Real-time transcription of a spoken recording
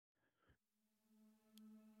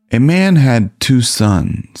A man had 2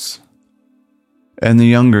 sons, and the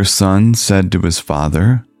younger son said to his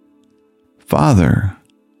father, "Father,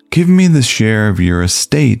 give me the share of your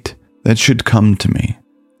estate that should come to me."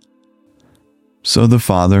 So the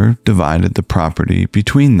father divided the property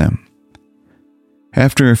between them.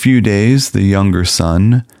 After a few days, the younger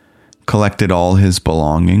son collected all his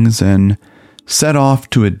belongings and set off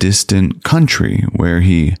to a distant country where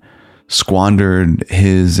he squandered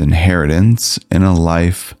his inheritance in a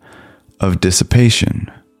life of dissipation.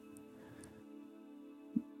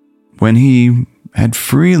 When he had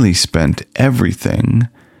freely spent everything,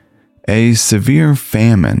 a severe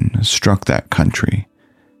famine struck that country,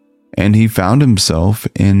 and he found himself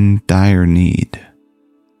in dire need.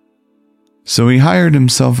 So he hired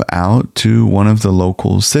himself out to one of the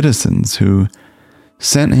local citizens who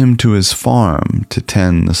sent him to his farm to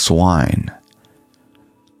tend the swine.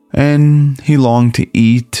 And he longed to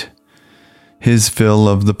eat his fill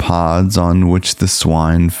of the pods on which the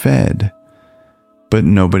swine fed, but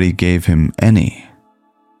nobody gave him any.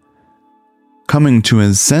 Coming to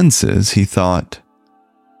his senses, he thought,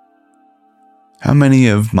 "How many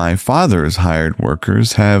of my father's hired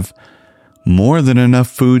workers have more than enough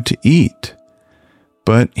food to eat?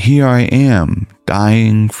 But here I am,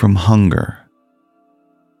 dying from hunger.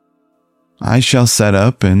 I shall set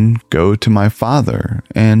up and go to my father,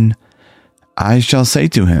 and I shall say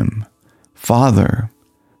to him, 'Father,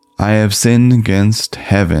 I have sinned against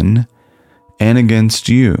heaven and against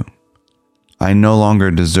you. I no longer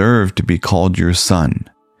deserve to be called your son.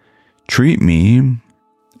 Treat me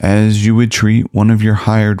as you would treat one of your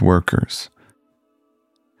hired workers.'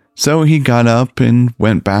 So he got up and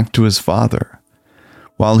went back to his father.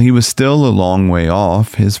 While he was still a long way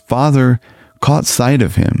off, his father caught sight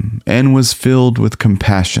of him and was filled with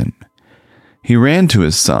compassion. He ran to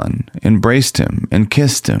his son, embraced him, and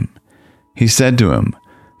kissed him. He said to him,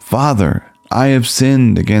 'Father, I have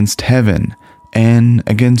sinned against heaven and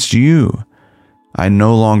against you. I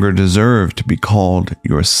no longer deserve to be called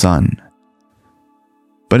your son.'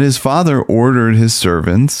 But his father ordered his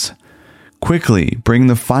servants, 'Quickly bring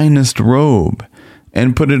the finest robe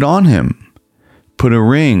and put it on him. Put a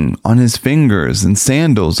ring on his fingers and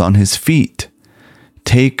sandals on his feet.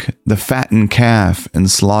 Take the fattened calf and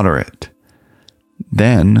slaughter it.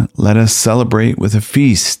 Then let us celebrate with a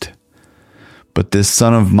feast. But this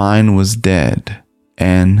son of mine was dead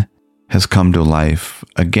and has come to life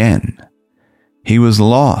again. He was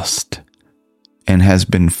lost and has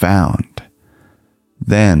been found.'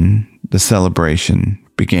 Then the celebration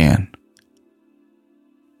began.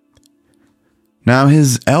 Now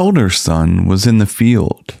his elder son was in the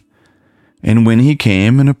field, and when he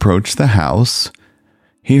came and approached the house,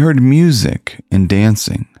 he heard music and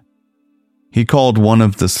dancing. He called one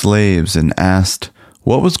of the slaves and asked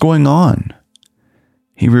what was going on.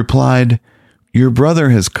 He replied, 'Your brother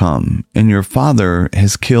has come, and your father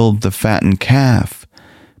has killed the fattened calf,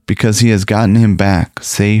 because he has gotten him back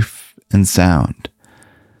safe and sound.'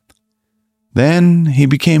 Then he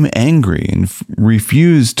became angry and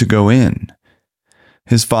refused to go in.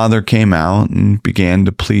 His father came out and began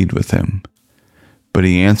to plead with him. But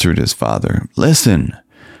he answered his father, 'Listen,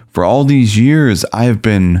 for all these years I have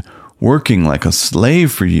been working like a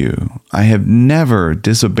slave for you. I have never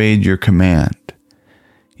disobeyed your command.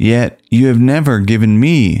 Yet you have never given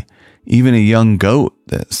me even a young goat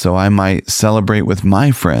so I might celebrate with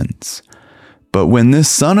my friends. But when this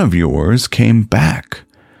son of yours came back,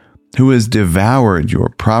 who has devoured your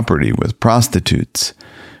property with prostitutes,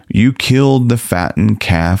 you killed the fattened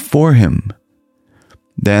calf for him.'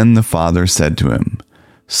 Then the father said to him,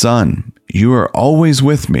 'Son, you are always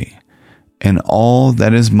with me, and all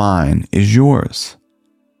that is mine is yours.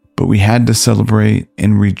 But we had to celebrate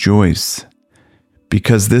and rejoice,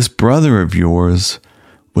 because this brother of yours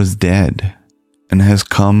was dead and has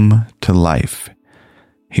come to life.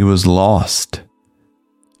 He was lost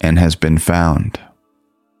and has been found.'"